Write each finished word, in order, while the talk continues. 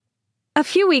A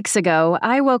few weeks ago,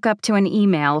 I woke up to an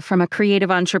email from a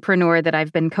creative entrepreneur that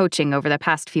I've been coaching over the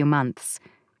past few months.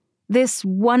 This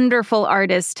wonderful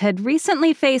artist had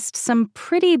recently faced some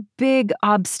pretty big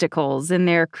obstacles in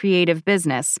their creative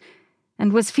business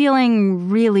and was feeling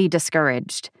really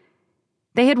discouraged.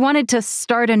 They had wanted to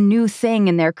start a new thing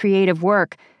in their creative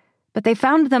work, but they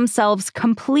found themselves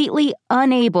completely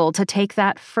unable to take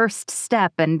that first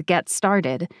step and get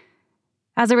started.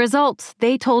 As a result,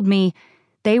 they told me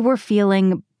they were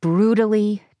feeling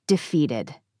brutally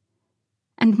defeated.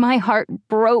 And my heart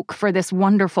broke for this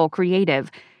wonderful creative.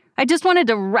 I just wanted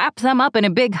to wrap them up in a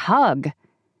big hug.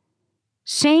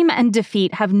 Shame and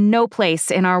defeat have no place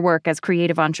in our work as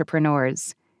creative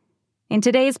entrepreneurs. In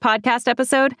today's podcast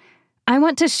episode, I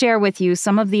want to share with you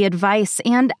some of the advice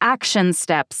and action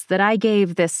steps that I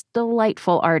gave this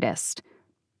delightful artist.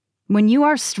 When you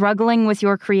are struggling with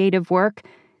your creative work,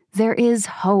 there is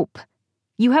hope.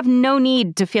 You have no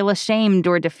need to feel ashamed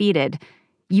or defeated.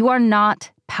 You are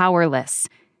not powerless,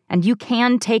 and you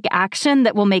can take action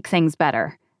that will make things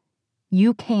better.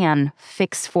 You can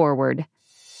fix forward.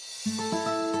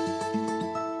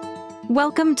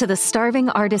 Welcome to the Starving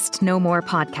Artist No More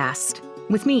podcast,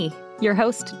 with me, your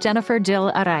host, Jennifer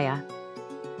Jill Araya.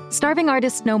 Starving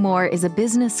Artist No More is a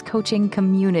business coaching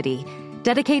community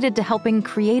dedicated to helping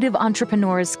creative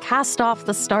entrepreneurs cast off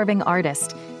the starving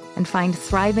artist and find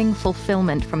thriving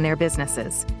fulfillment from their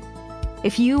businesses.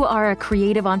 If you are a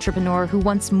creative entrepreneur who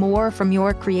wants more from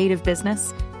your creative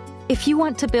business, if you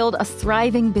want to build a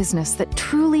thriving business that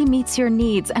truly meets your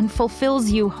needs and fulfills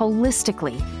you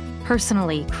holistically,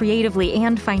 personally, creatively,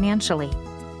 and financially,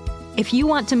 if you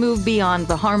want to move beyond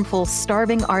the harmful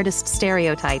starving artist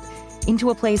stereotype into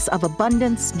a place of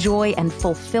abundance, joy, and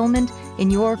fulfillment in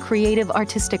your creative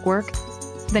artistic work,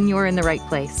 then you're in the right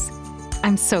place.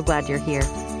 I'm so glad you're here.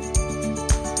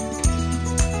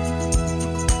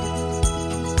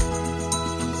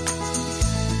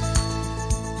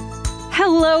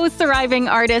 Hello, thriving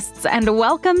artists, and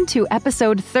welcome to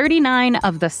episode 39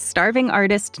 of the Starving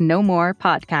Artist No More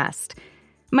podcast.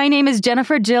 My name is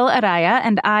Jennifer Jill Araya,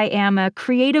 and I am a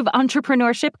creative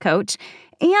entrepreneurship coach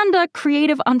and a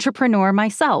creative entrepreneur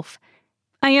myself.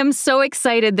 I am so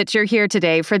excited that you're here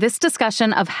today for this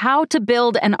discussion of how to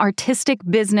build an artistic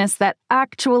business that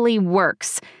actually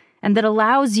works and that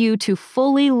allows you to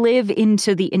fully live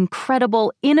into the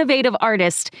incredible, innovative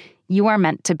artist you are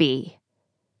meant to be.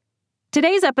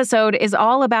 Today's episode is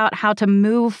all about how to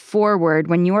move forward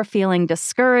when you're feeling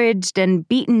discouraged and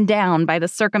beaten down by the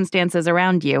circumstances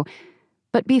around you.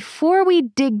 But before we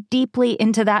dig deeply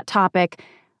into that topic,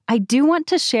 I do want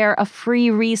to share a free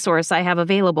resource I have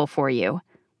available for you.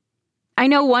 I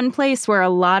know one place where a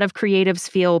lot of creatives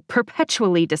feel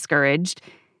perpetually discouraged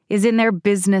is in their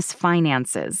business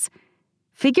finances.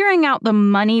 Figuring out the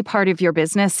money part of your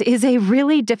business is a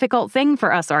really difficult thing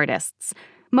for us artists.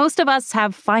 Most of us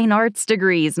have fine arts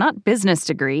degrees, not business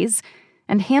degrees,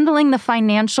 and handling the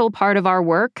financial part of our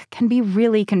work can be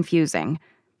really confusing.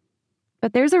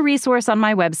 But there's a resource on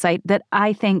my website that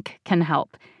I think can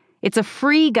help. It's a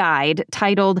free guide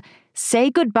titled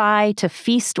Say Goodbye to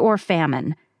Feast or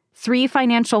Famine: 3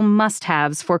 Financial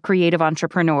Must-Haves for Creative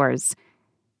Entrepreneurs.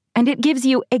 And it gives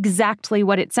you exactly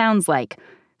what it sounds like: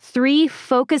 3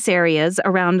 focus areas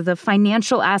around the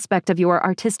financial aspect of your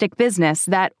artistic business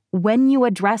that, when you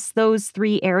address those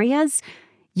 3 areas,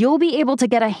 you'll be able to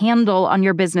get a handle on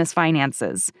your business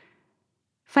finances.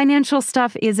 Financial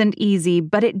stuff isn't easy,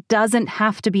 but it doesn't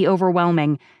have to be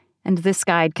overwhelming, and this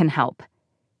guide can help.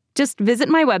 Just visit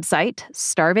my website,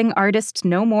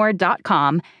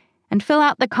 starvingartistnomore.com, and fill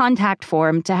out the contact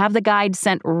form to have the guide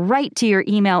sent right to your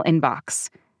email inbox.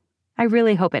 I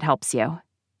really hope it helps you.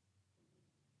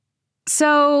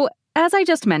 So, as I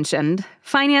just mentioned,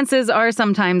 finances are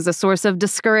sometimes a source of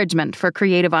discouragement for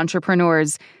creative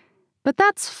entrepreneurs, but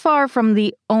that's far from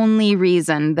the only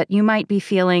reason that you might be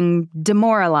feeling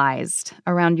demoralized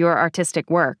around your artistic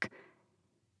work.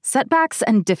 Setbacks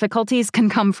and difficulties can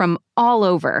come from all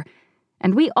over,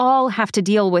 and we all have to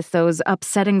deal with those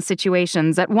upsetting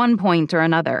situations at one point or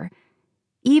another.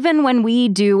 Even when we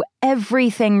do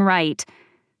everything right,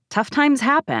 tough times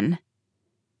happen.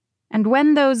 And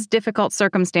when those difficult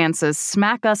circumstances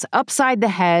smack us upside the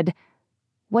head,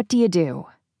 what do you do?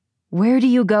 Where do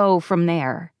you go from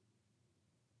there?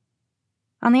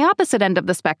 On the opposite end of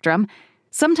the spectrum,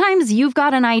 sometimes you've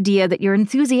got an idea that you're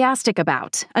enthusiastic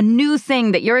about, a new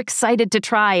thing that you're excited to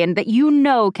try and that you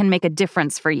know can make a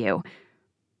difference for you.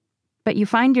 But you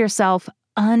find yourself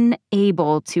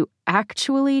unable to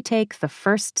actually take the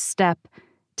first step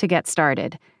to get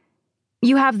started.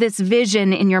 You have this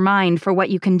vision in your mind for what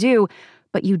you can do,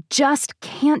 but you just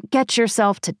can't get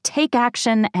yourself to take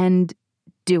action and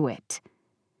do it.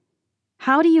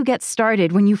 How do you get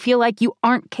started when you feel like you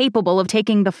aren't capable of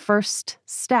taking the first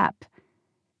step?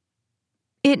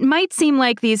 It might seem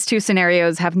like these two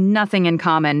scenarios have nothing in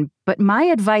common, but my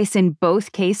advice in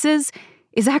both cases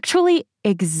is actually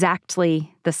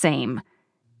exactly the same.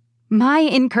 My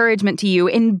encouragement to you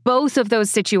in both of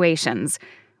those situations,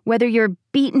 whether you're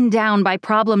beaten down by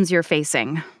problems you're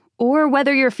facing, or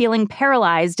whether you're feeling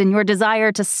paralyzed in your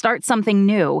desire to start something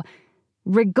new,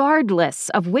 regardless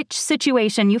of which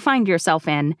situation you find yourself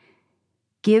in,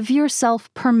 give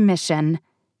yourself permission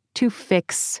to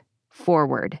fix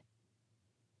forward.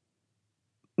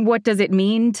 What does it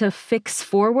mean to fix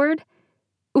forward?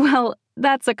 Well,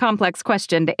 that's a complex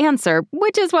question to answer,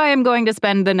 which is why I'm going to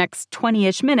spend the next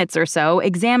 20-ish minutes or so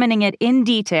examining it in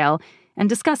detail and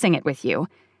discussing it with you.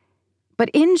 But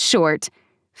in short,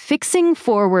 fixing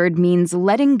forward means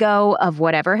letting go of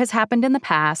whatever has happened in the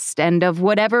past and of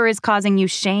whatever is causing you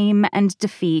shame and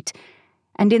defeat,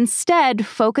 and instead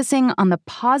focusing on the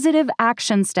positive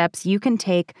action steps you can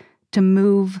take to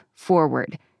move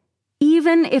forward,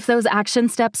 even if those action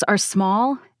steps are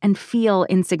small and feel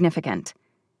insignificant.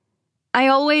 I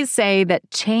always say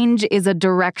that change is a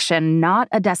direction, not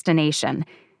a destination.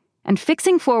 And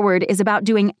fixing forward is about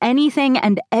doing anything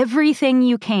and everything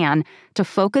you can to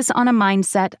focus on a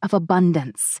mindset of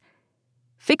abundance.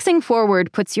 Fixing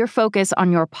forward puts your focus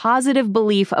on your positive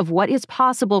belief of what is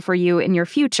possible for you in your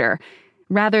future,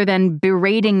 rather than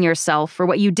berating yourself for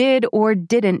what you did or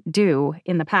didn't do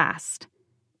in the past.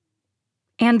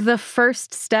 And the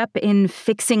first step in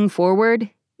fixing forward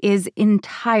is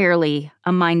entirely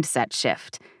a mindset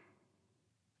shift.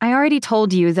 I already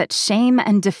told you that shame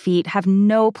and defeat have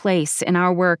no place in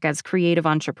our work as creative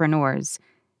entrepreneurs.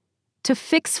 To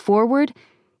fix forward,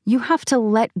 you have to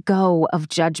let go of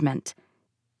judgment.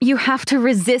 You have to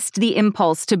resist the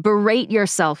impulse to berate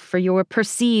yourself for your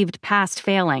perceived past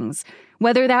failings,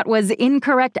 whether that was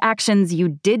incorrect actions you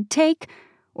did take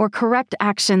or correct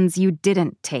actions you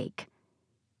didn't take.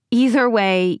 Either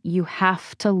way, you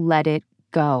have to let it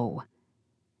go.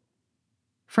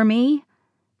 For me,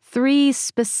 3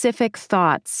 specific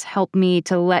thoughts help me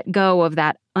to let go of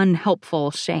that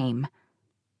unhelpful shame.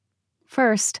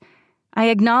 First, I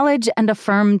acknowledge and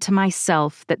affirm to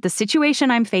myself that the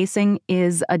situation I'm facing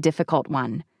is a difficult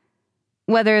one.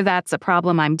 Whether that's a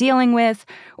problem I'm dealing with,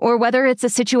 or whether it's a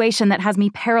situation that has me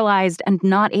paralyzed and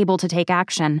not able to take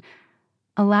action,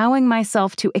 allowing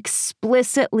myself to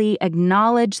explicitly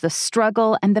acknowledge the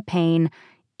struggle and the pain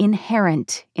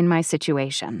inherent in my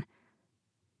situation.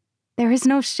 There is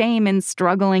no shame in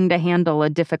struggling to handle a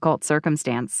difficult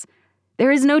circumstance.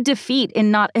 There is no defeat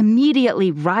in not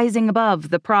immediately rising above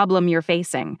the problem you're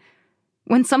facing.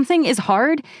 When something is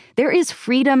hard, there is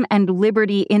freedom and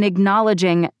liberty in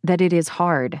acknowledging that it is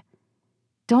hard.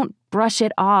 Don't brush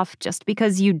it off just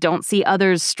because you don't see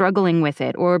others struggling with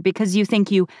it or because you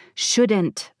think you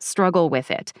shouldn't struggle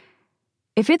with it.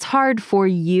 If it's hard for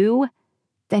you,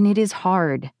 then it is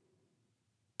hard.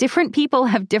 Different people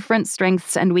have different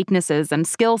strengths and weaknesses and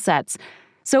skill sets,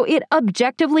 so it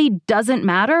objectively doesn't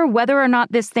matter whether or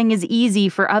not this thing is easy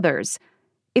for others.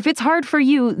 If it's hard for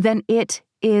you, then it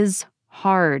is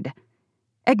hard.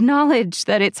 Acknowledge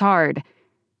that it's hard.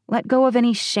 Let go of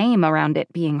any shame around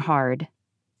it being hard.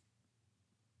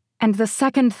 And the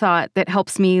second thought that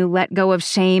helps me let go of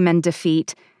shame and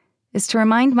defeat is to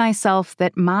remind myself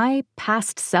that my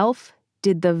past self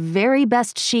did the very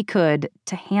best she could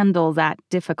to handle that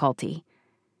difficulty.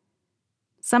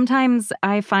 Sometimes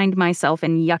I find myself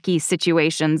in yucky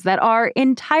situations that are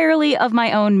entirely of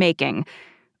my own making,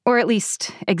 or at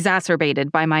least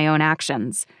exacerbated by my own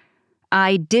actions.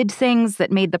 I did things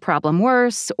that made the problem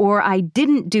worse, or I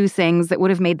didn't do things that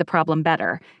would have made the problem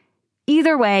better.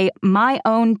 Either way, my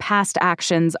own past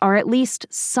actions are at least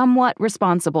somewhat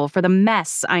responsible for the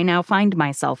mess I now find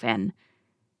myself in.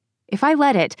 If I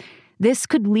let it, this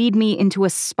could lead me into a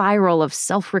spiral of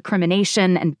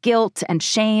self-recrimination and guilt and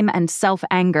shame and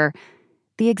self-anger,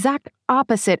 the exact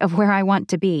opposite of where I want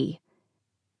to be.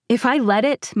 If I let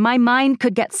it, my mind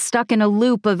could get stuck in a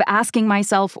loop of asking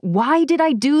myself, why did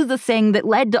I do the thing that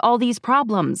led to all these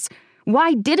problems?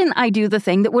 Why didn't I do the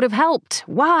thing that would have helped?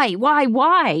 Why?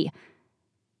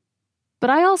 But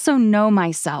I also know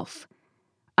myself.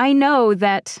 I know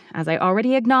that, as I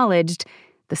already acknowledged,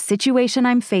 the situation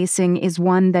I'm facing is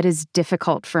one that is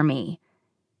difficult for me.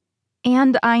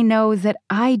 And I know that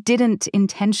I didn't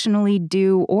intentionally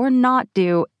do or not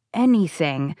do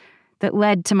anything that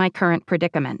led to my current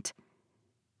predicament.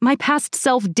 My past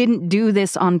self didn't do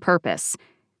this on purpose.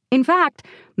 In fact,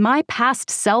 my past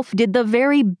self did the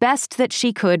very best that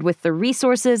she could with the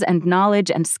resources and knowledge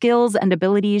and skills and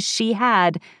abilities she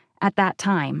had at that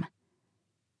time.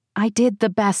 I did the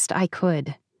best I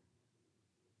could.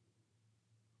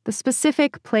 The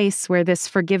specific place where this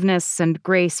forgiveness and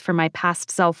grace for my past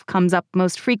self comes up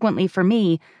most frequently for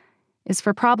me is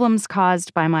for problems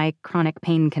caused by my chronic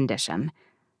pain condition.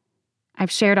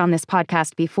 I've shared on this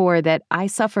podcast before that I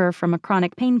suffer from a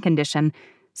chronic pain condition,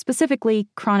 specifically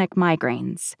chronic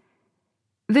migraines.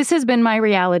 This has been my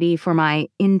reality for my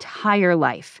entire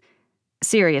life.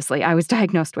 Seriously, I was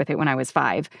diagnosed with it when I was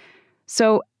 5.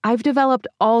 So I've developed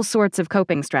all sorts of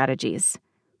coping strategies.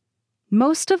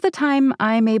 Most of the time,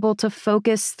 I'm able to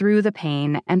focus through the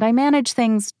pain and I manage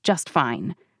things just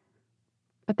fine.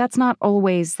 But that's not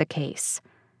always the case.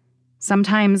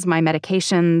 Sometimes my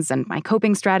medications and my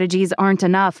coping strategies aren't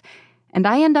enough, and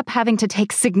I end up having to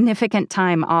take significant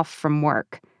time off from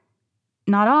work.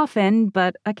 Not often,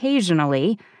 but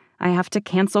occasionally, I have to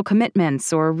cancel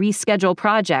commitments or reschedule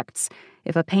projects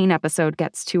if a pain episode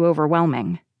gets too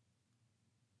overwhelming.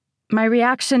 My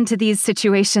reaction to these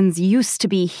situations used to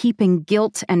be heaping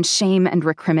guilt and shame and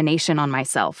recrimination on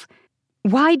myself.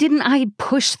 Why didn't I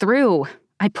push through?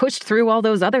 I pushed through all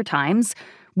those other times.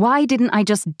 Why didn't I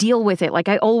just deal with it like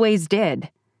I always did?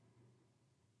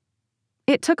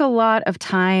 It took a lot of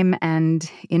time and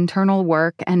internal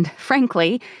work and,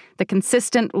 frankly, the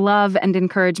consistent love and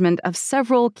encouragement of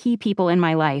several key people in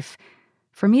my life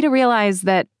for me to realize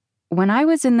that when I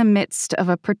was in the midst of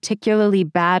a particularly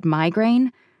bad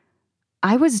migraine,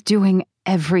 I was doing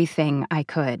everything I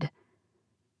could.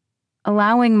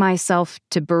 Allowing myself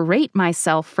to berate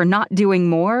myself for not doing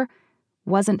more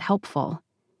wasn't helpful.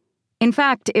 In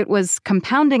fact, it was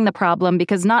compounding the problem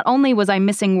because not only was I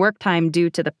missing work time due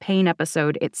to the pain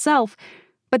episode itself,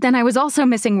 but then I was also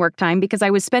missing work time because I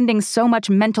was spending so much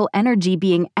mental energy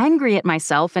being angry at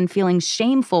myself and feeling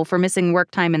shameful for missing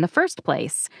work time in the first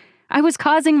place. I was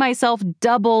causing myself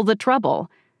double the trouble.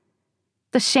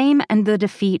 The shame and the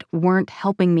defeat weren't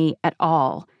helping me at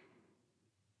all.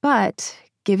 But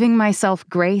giving myself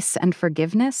grace and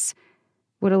forgiveness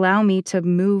would allow me to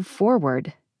move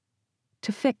forward,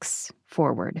 to fix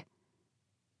forward.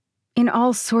 In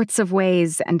all sorts of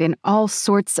ways and in all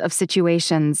sorts of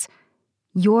situations,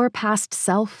 your past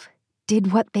self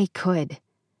did what they could.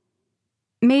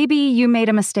 Maybe you made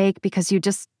a mistake because you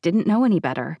just didn't know any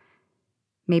better.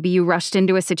 Maybe you rushed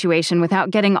into a situation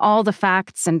without getting all the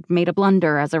facts and made a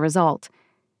blunder as a result.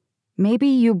 Maybe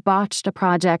you botched a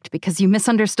project because you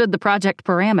misunderstood the project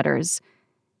parameters.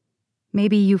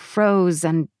 Maybe you froze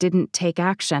and didn't take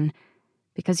action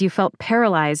because you felt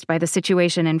paralyzed by the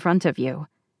situation in front of you.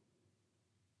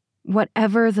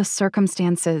 Whatever the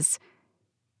circumstances,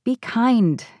 be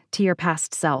kind to your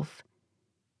past self.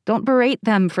 Don't berate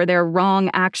them for their wrong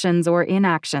actions or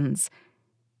inactions.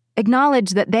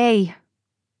 Acknowledge that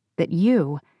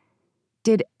you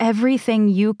did everything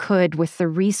you could with the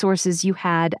resources you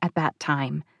had at that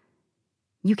time.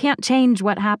 You can't change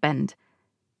what happened.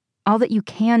 All that you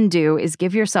can do is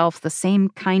give yourself the same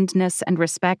kindness and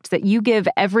respect that you give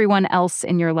everyone else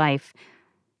in your life,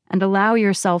 and allow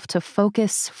yourself to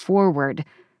focus forward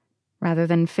rather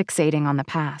than fixating on the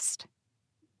past.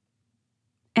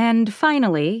 And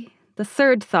finally, the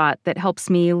third thought that helps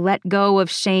me let go of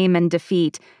shame and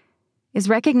defeat is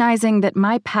recognizing that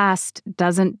my past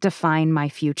doesn't define my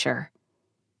future.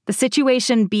 The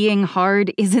situation being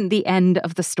hard isn't the end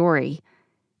of the story.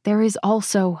 There is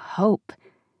also hope.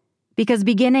 Because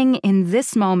beginning in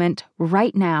this moment,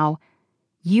 right now,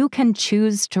 you can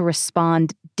choose to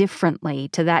respond differently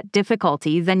to that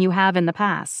difficulty than you have in the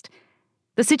past.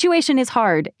 The situation is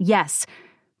hard, yes,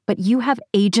 but you have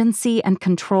agency and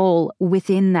control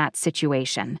within that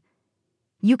situation.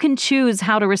 You can choose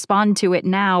how to respond to it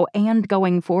now and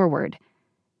going forward.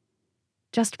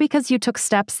 Just because you took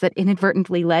steps that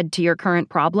inadvertently led to your current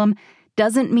problem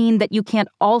doesn't mean that you can't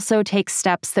also take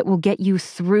steps that will get you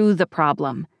through the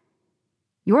problem.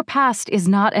 Your past is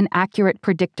not an accurate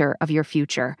predictor of your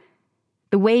future.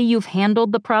 The way you've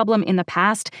handled the problem in the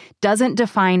past doesn't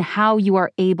define how you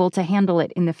are able to handle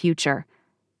it in the future.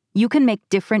 You can make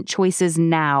different choices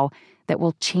now that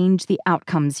will change the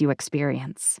outcomes you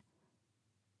experience.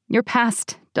 Your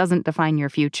past doesn't define your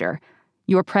future.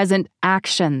 Your present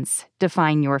actions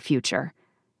define your future.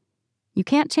 You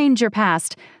can't change your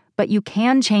past, but you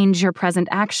can change your present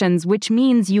actions, which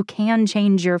means you can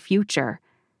change your future.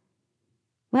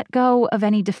 Let go of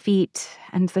any defeat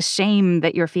and the shame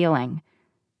that you're feeling.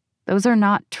 Those are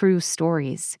not true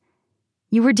stories.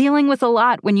 You were dealing with a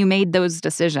lot when you made those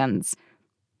decisions.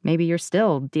 Maybe you're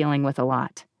still dealing with a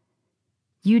lot.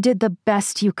 You did the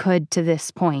best you could to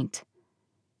this point.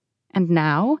 And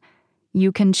now,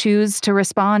 you can choose to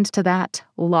respond to that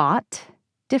lot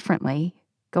differently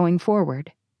going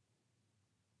forward.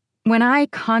 When I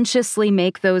consciously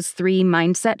make those 3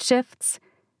 mindset shifts,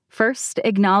 first,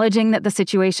 acknowledging that the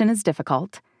situation is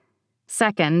difficult.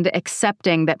 Second,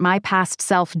 accepting that my past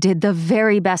self did the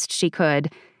very best she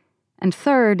could. And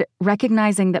third,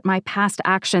 recognizing that my past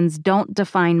actions don't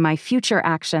define my future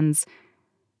actions,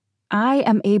 I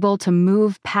am able to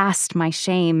move past my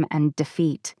shame and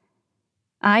defeat.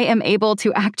 I am able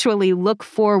to actually look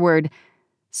forward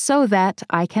so that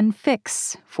I can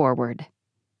fix forward.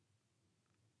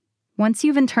 Once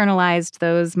you've internalized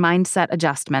those mindset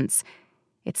adjustments,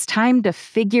 it's time to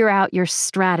figure out your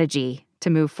strategy to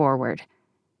move forward.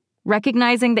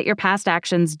 Recognizing that your past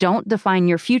actions don't define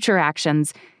your future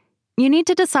actions, you need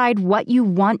to decide what you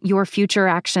want your future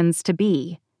actions to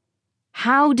be.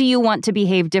 How do you want to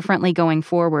behave differently going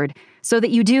forward so that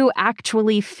you do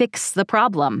actually fix the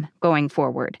problem going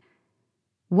forward?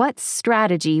 What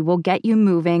strategy will get you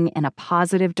moving in a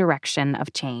positive direction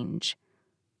of change?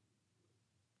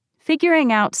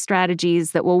 Figuring out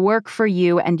strategies that will work for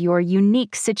you and your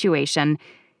unique situation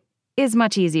is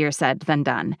much easier said than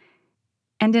done.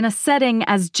 And in a setting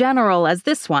as general as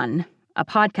this one, a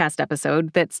podcast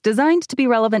episode that's designed to be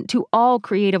relevant to all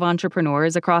creative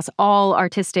entrepreneurs across all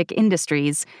artistic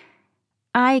industries,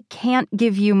 I can't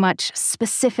give you much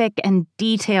specific and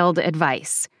detailed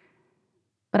advice.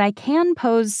 But I can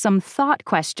pose some thought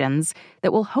questions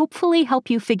that will hopefully help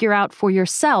you figure out for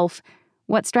yourself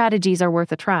what strategies are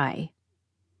worth a try.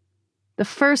 The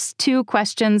first 2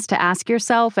 questions to ask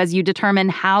yourself as you determine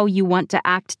how you want to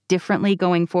act differently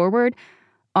going forward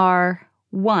are,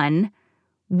 1,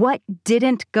 what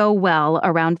didn't go well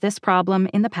around this problem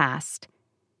in the past?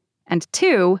 And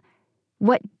 2,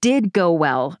 what did go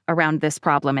well around this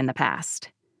problem in the past?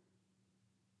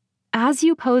 As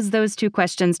you pose those 2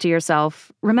 questions to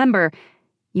yourself, remember,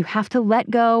 you have to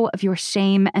let go of your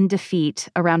shame and defeat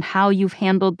around how you've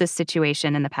handled this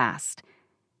situation in the past.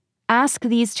 Ask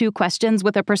these 2 questions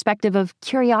with a perspective of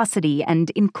curiosity and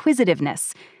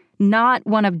inquisitiveness, not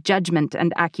one of judgment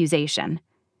and accusation.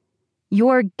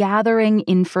 You're gathering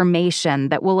information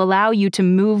that will allow you to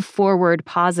move forward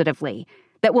positively,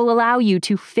 that will allow you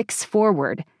to fix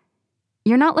forward.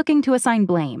 You're not looking to assign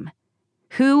blame.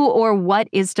 Who or what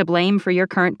is to blame for your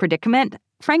current predicament,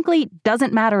 frankly,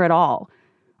 doesn't matter at all.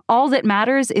 All that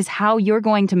matters is how you're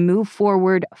going to move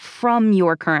forward from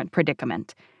your current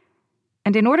predicament.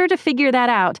 And in order to figure that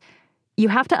out, you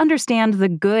have to understand the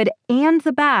good and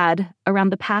the bad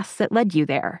around the paths that led you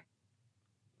there.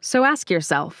 So ask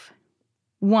yourself,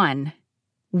 1,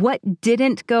 what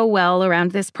didn't go well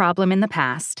around this problem in the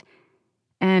past?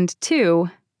 And 2,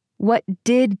 what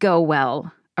did go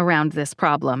well around this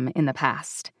problem in the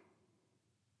past?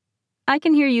 I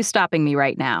can hear you stopping me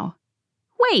right now.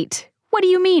 Wait, what do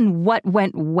you mean, what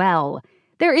went well?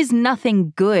 There is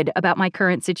nothing good about my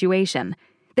current situation.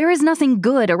 There is nothing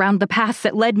good around the path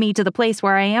that led me to the place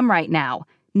where I am right now.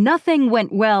 Nothing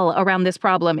went well around this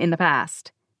problem in the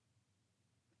past.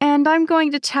 And I'm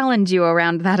going to challenge you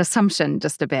around that assumption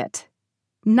just a bit.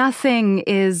 Nothing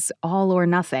is all or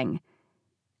nothing.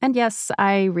 And yes,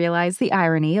 I realize the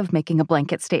irony of making a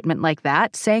blanket statement like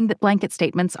that, saying that blanket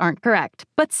statements aren't correct.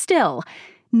 But still,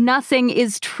 nothing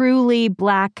is truly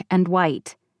black and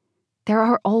white. There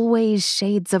are always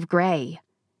shades of gray.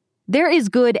 There is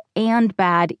good and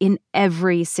bad in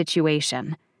every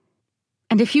situation.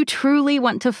 And if you truly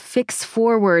want to fix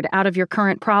forward out of your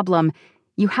current problem,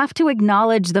 you have to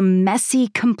acknowledge the messy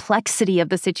complexity of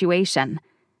the situation.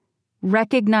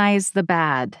 Recognize the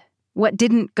bad, what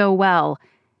didn't go well,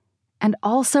 and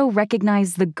also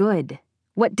recognize the good,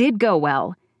 what did go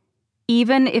well,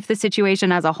 even if the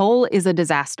situation as a whole is a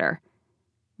disaster.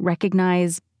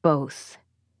 Recognize both.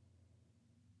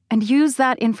 And use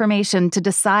that information to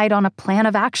decide on a plan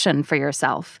of action for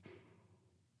yourself.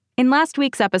 In last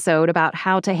week's episode about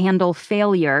how to handle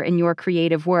failure in your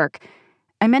creative work,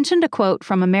 I mentioned a quote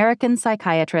from American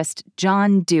psychiatrist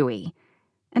John Dewey,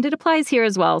 and it applies here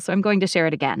as well, so I'm going to share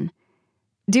it again.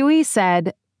 Dewey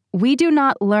said, "We do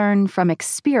not learn from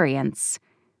experience.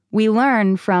 We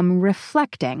learn from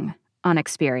reflecting on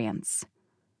experience."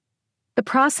 The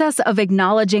process of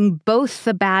acknowledging both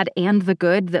the bad and the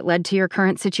good that led to your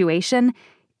current situation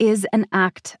is an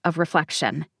act of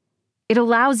reflection. It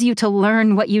allows you to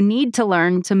learn what you need to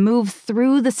learn to move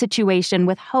through the situation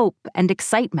with hope and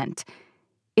excitement.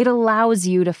 It allows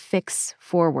you to fix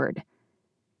forward.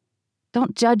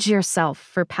 Don't judge yourself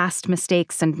for past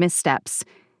mistakes and missteps.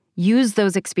 Use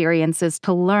those experiences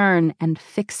to learn and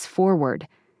fix forward.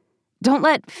 Don't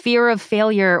let fear of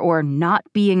failure or not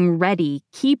being ready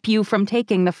keep you from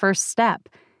taking the first step.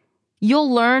 You'll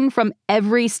learn from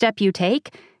every step you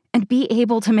take and be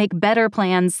able to make better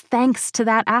plans thanks to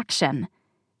that action.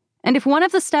 And if one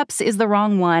of the steps is the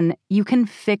wrong one, you can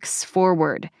fix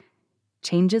forward.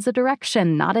 Change is a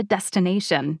direction, not a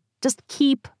destination. Just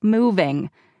keep moving.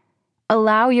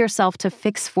 Allow yourself to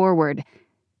fix forward,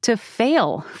 to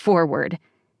fail forward.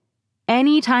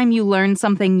 Anytime you learn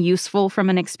something useful from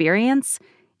an experience,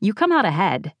 you come out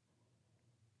ahead.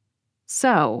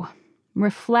 So,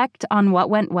 reflect on what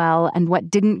went well and what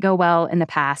didn't go well in the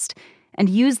past, and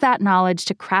use that knowledge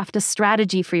to craft a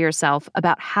strategy for yourself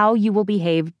about how you will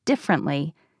behave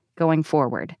differently going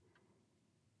forward.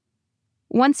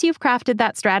 Once you've crafted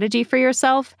that strategy for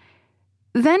yourself,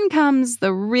 then comes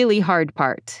the really hard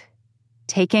part: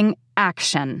 taking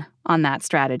action on that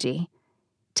strategy.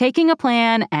 Taking a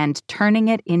plan and turning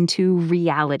it into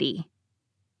reality.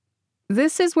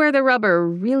 This is where the rubber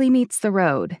really meets the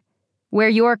road, where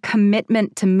your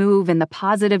commitment to move in the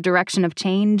positive direction of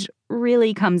change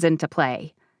really comes into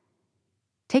play.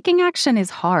 Taking action is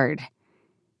hard.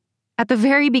 At the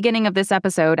very beginning of this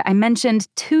episode, I mentioned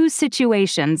 2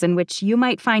 situations in which you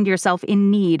might find yourself in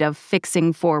need of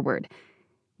fixing forward: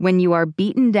 when you are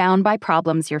beaten down by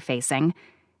problems you're facing,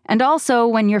 and also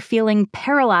when you're feeling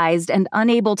paralyzed and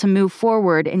unable to move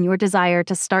forward in your desire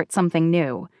to start something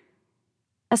new.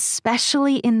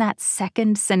 Especially in that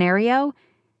second scenario,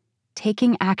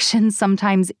 taking action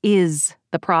sometimes is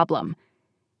the problem.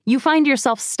 You find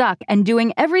yourself stuck and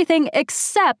doing everything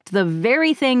except the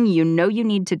very thing you know you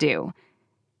need to do.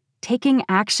 Taking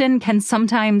action can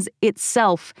sometimes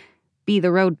itself be the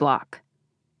roadblock.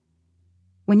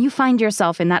 When you find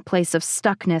yourself in that place of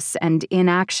stuckness and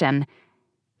inaction,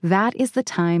 that is the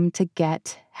time to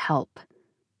get help.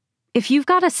 If you've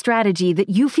got a strategy that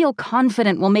you feel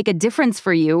confident will make a difference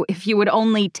for you if you would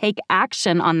only take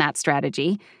action on that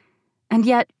strategy, and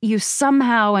yet you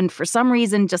somehow and for some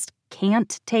reason just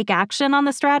can't take action on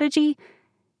the strategy,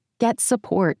 get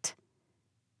support.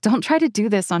 Don't try to do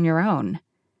this on your own.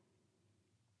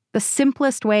 The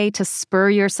simplest way to spur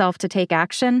yourself to take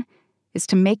action is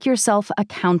to make yourself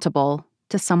accountable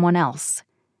to someone else.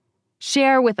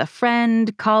 Share with a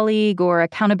friend, colleague, or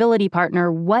accountability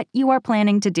partner what you are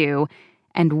planning to do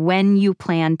and when you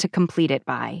plan to complete it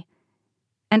by.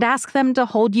 And ask them to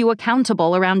hold you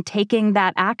accountable around taking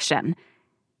that action.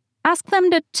 Ask them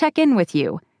to check in with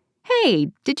you. Hey,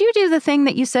 did you do the thing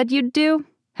that you said you'd do?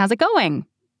 How's it going?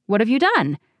 What have you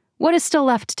done? What is still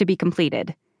left to be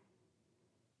completed?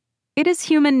 It is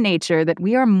human nature that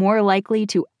we are more likely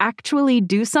to actually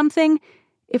do something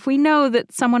if we know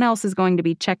that someone else is going to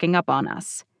be checking up on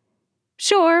us.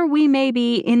 Sure, we may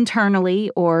be internally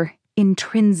or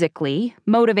intrinsically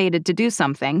motivated to do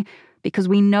something because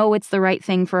we know it's the right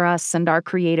thing for us and our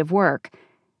creative work.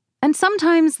 And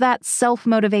sometimes that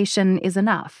self-motivation is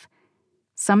enough.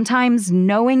 Sometimes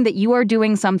knowing that you are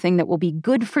doing something that will be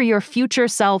good for your future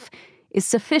self is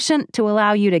sufficient to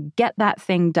allow you to get that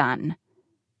thing done.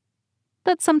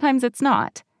 But sometimes it's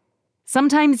not.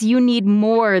 Sometimes you need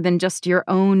more than just your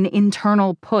own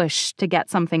internal push to get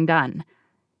something done.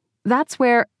 That's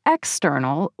where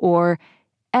external or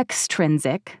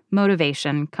extrinsic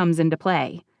motivation comes into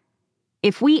play.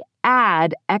 If we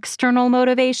add external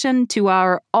motivation to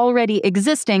our already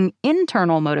existing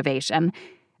internal motivation,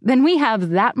 then we have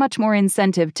that much more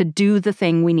incentive to do the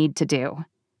thing we need to do.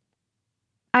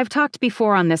 I've talked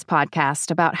before on this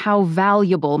podcast about how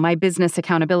valuable my business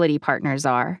accountability partners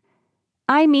are.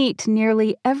 I meet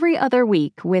nearly every other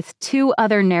week with 2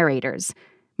 other narrators,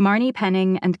 Marnie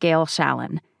Penning and Gail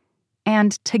Shallon.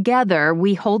 And together,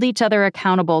 we hold each other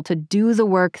accountable to do the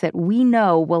work that we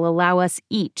know will allow us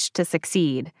each to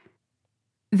succeed.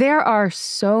 There are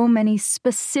so many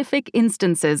specific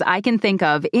instances I can think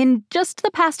of in just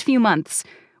the past few months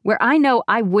where I know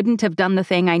I wouldn't have done the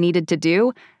thing I needed to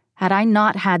do had I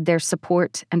not had their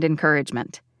support and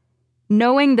encouragement.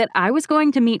 Knowing that I was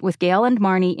going to meet with Gail and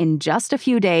Marnie in just a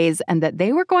few days and that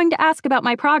they were going to ask about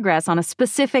my progress on a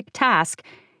specific task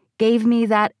gave me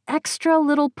that extra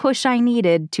little push I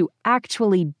needed to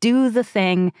actually do the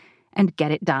thing and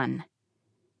get it done.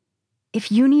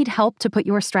 If you need help to put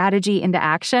your strategy into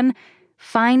action,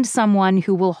 find someone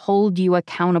who will hold you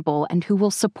accountable and who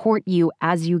will support you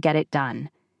as you get it done.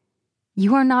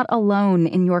 You are not alone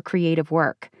in your creative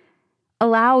work.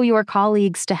 Allow your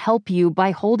colleagues to help you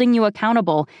by holding you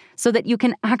accountable so that you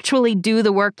can actually do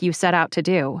the work you set out to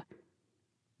do.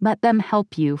 Let them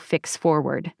help you fix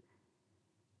forward.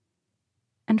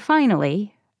 And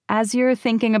finally, as you're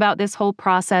thinking about this whole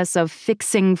process of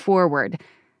fixing forward,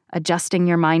 adjusting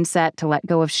your mindset to let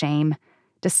go of shame,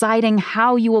 deciding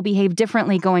how you will behave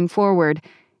differently going forward,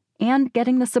 and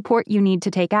getting the support you need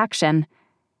to take action,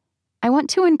 I want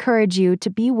to encourage you to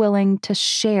be willing to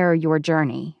share your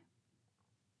journey.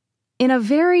 In a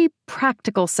very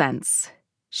practical sense,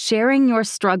 Sharing your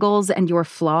struggles and your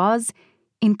flaws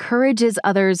encourages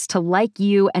others to like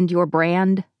you and your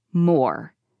brand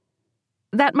more.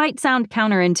 That might sound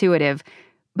counterintuitive,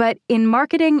 but in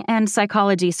marketing and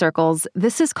psychology circles,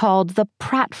 this is called the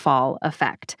pratfall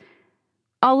effect.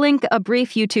 I'll link a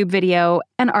brief YouTube video,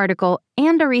 an article,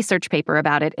 and a research paper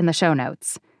about it in the show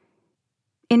notes.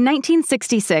 In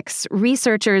 1966,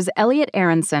 researchers Elliot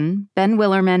Aronson, Ben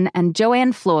Willerman, and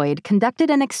Joanne Floyd conducted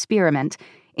an experiment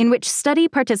in which study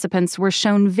participants were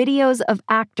shown videos of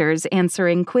actors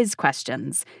answering quiz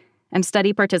questions, and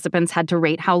study participants had to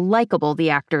rate how likable the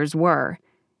actors were.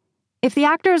 If the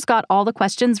actors got all the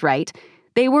questions right,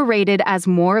 they were rated as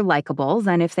more likable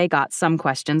than if they got some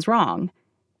questions wrong.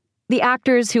 The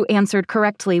actors who answered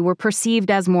correctly were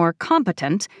perceived as more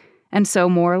competent, and so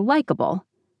more likable.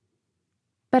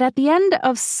 But at the end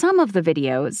of some of the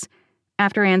videos,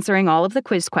 after answering all of the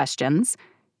quiz questions,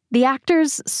 the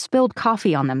actors spilled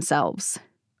coffee on themselves.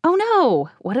 Oh no,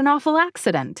 what an awful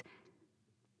accident.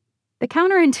 The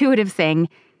counterintuitive thing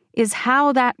is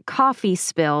how that coffee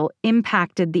spill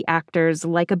impacted the actor's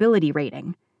likability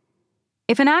rating.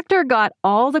 If an actor got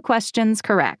all the questions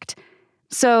correct,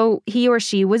 so he or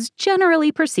she was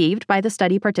generally perceived by the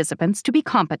study participants to be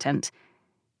competent,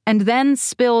 and then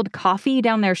spilled coffee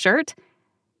down their shirt,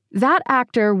 that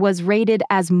actor was rated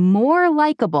as more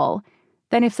likable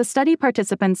than if the study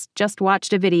participants just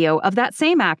watched a video of that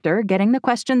same actor getting the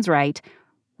questions right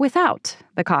without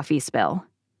the coffee spill.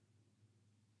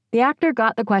 The actor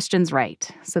got the questions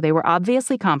right, so they were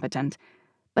obviously competent,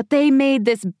 but they made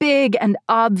this big and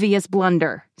obvious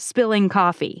blunder, spilling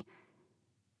coffee.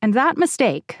 And that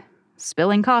mistake,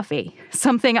 spilling coffee,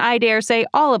 something I dare say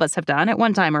all of us have done at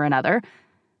one time or another,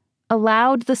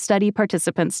 allowed the study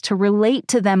participants to relate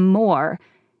to them more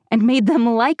and made them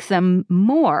like them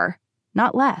more,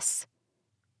 not less.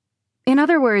 In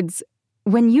other words,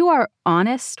 when you are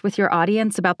honest with your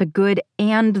audience about the good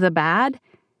and the bad,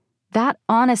 that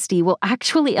honesty will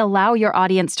actually allow your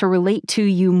audience to relate to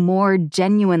you more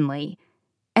genuinely,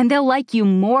 and they'll like you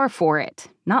more for it,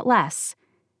 not less.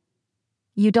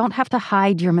 You don't have to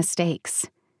hide your mistakes.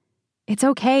 It's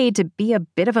okay to be a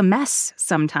bit of a mess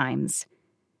sometimes.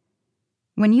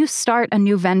 When you start a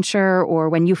new venture or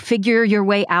when you figure your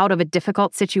way out of a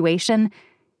difficult situation,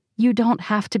 you don't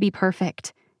have to be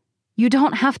perfect. You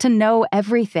don't have to know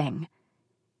everything.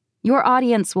 Your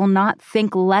audience will not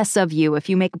think less of you if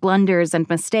you make blunders and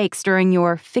mistakes during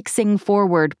your fixing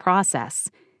forward process.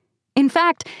 In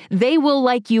fact, they will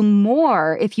like you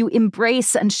more if you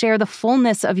embrace and share the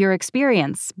fullness of your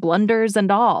experience, blunders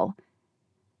and all.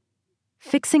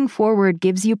 Fixing forward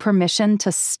gives you permission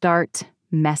to start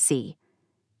messy.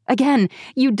 Again,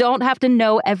 you don't have to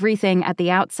know everything at the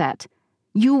outset.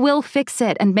 You will fix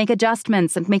it and make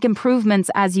adjustments and make improvements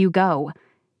as you go.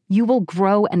 You will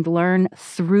grow and learn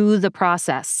through the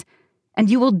process, and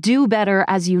you will do better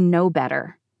as you know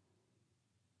better.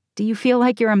 Do you feel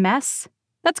like you're a mess?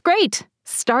 That's great.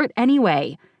 Start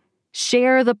anyway.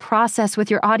 Share the process with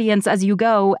your audience as you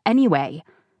go anyway.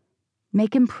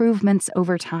 Make improvements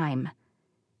over time.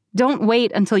 Don't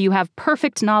wait until you have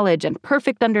perfect knowledge and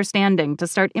perfect understanding to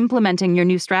start implementing your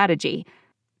new strategy.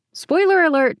 Spoiler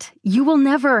alert, you will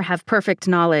never have perfect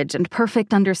knowledge and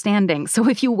perfect understanding, so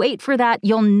if you wait for that,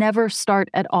 you'll never start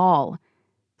at all.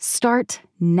 Start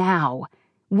now,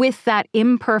 with that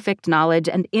imperfect knowledge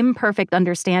and imperfect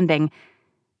understanding,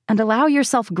 and allow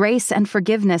yourself grace and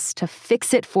forgiveness to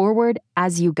fix it forward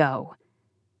as you go.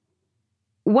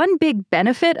 One big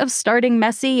benefit of starting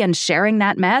messy and sharing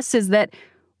that mess is that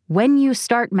when you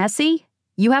start messy,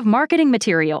 you have marketing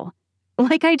material.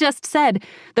 Like I just said,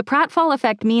 the pratfall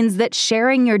effect means that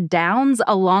sharing your downs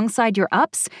alongside your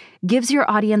ups gives your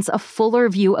audience a fuller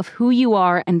view of who you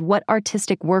are and what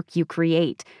artistic work you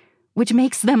create, which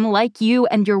makes them like you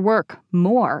and your work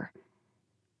more.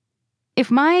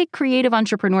 If my creative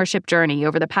entrepreneurship journey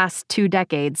over the past 2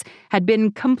 decades had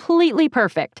been completely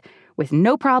perfect, with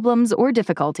no problems or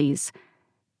difficulties,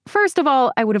 first of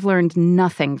all, I would have learned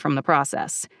nothing from the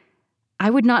process. I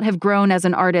would not have grown as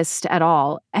an artist at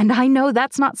all, and I know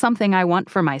that's not something I want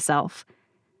for myself.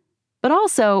 But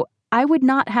also, I would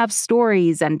not have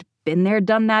stories and been there,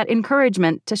 done that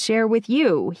encouragement to share with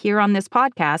you here on this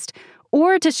podcast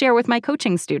or to share with my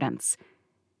coaching students.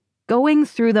 Going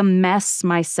through the mess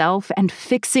myself and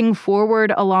fixing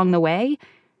forward along the way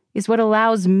is what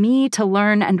allows me to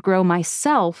learn and grow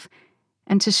myself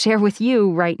and to share with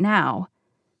you right now.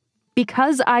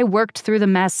 Because I worked through the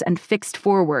mess and fixed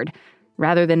forward,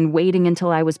 rather than waiting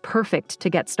until I was perfect to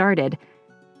get started,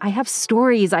 I have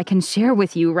stories I can share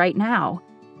with you right now.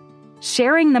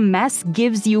 Sharing the mess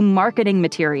gives you marketing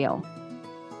material.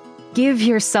 Give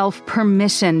yourself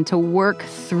permission to work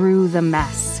through the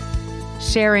mess,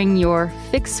 sharing your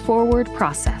fix-forward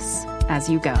process as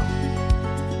you go.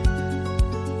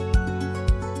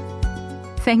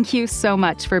 Thank you so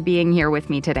much for being here with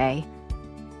me today.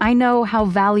 I know how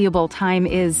valuable time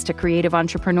is to creative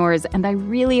entrepreneurs, and I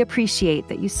really appreciate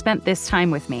that you spent this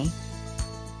time with me.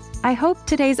 I hope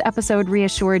today's episode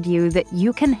reassured you that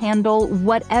you can handle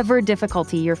whatever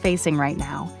difficulty you're facing right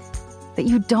now, that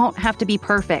you don't have to be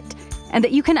perfect, and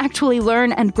that you can actually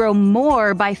learn and grow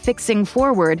more by fixing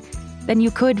forward than you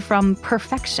could from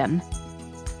perfection.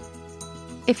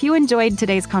 If you enjoyed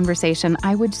today's conversation,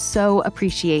 I would so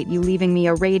appreciate you leaving me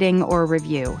a rating or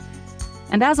review.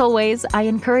 And as always, I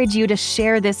encourage you to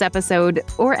share this episode,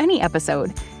 or any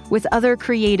episode, with other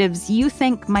creatives you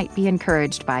think might be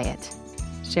encouraged by it.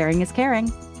 Sharing is caring.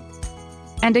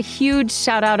 And a huge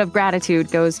shout out of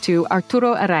gratitude goes to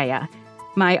Arturo Araya,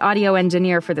 my audio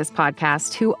engineer for this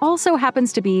podcast, who also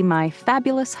happens to be my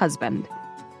fabulous husband.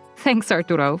 Thanks,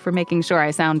 Arturo, for making sure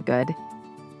I sound good.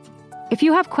 If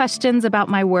you have questions about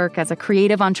my work as a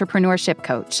creative entrepreneurship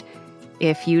coach,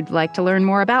 if you'd like to learn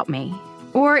more about me,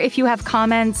 or if you have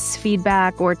comments,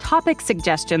 feedback, or topic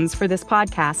suggestions for this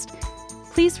podcast,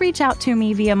 please reach out to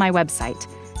me via my website,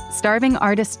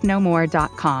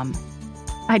 starvingartistnomore.com.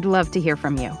 I'd love to hear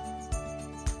from you.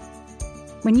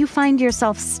 When you find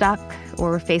yourself stuck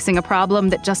or facing a problem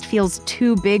that just feels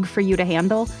too big for you to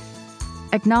handle,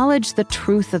 acknowledge the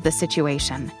truth of the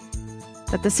situation.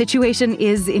 That the situation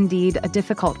is indeed a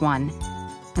difficult one,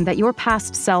 and that your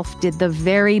past self did the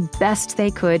very best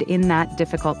they could in that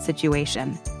difficult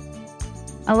situation.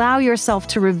 Allow yourself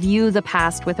to review the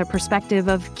past with a perspective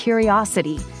of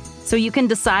curiosity, so you can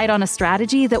decide on a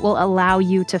strategy that will allow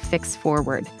you to fix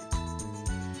forward.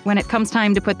 When it comes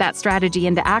time to put that strategy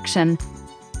into action,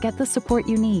 get the support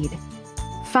you need.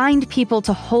 Find people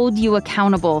to hold you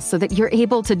accountable so that you're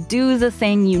able to do the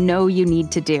thing you know you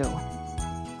need to do.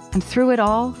 And through it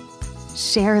all,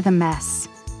 share the mess.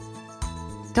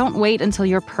 Don't wait until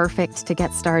you're perfect to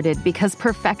get started, because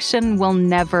perfection will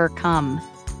never come.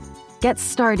 Get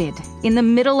started in the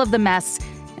middle of the mess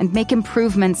and make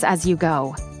improvements as you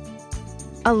go.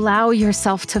 Allow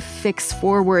yourself to fix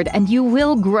forward, and you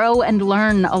will grow and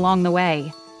learn along the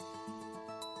way.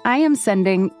 I am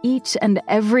sending each and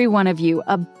every one of you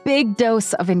a big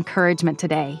dose of encouragement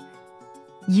today.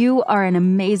 You are an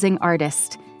amazing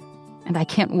artist, and I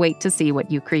can't wait to see what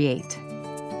you create.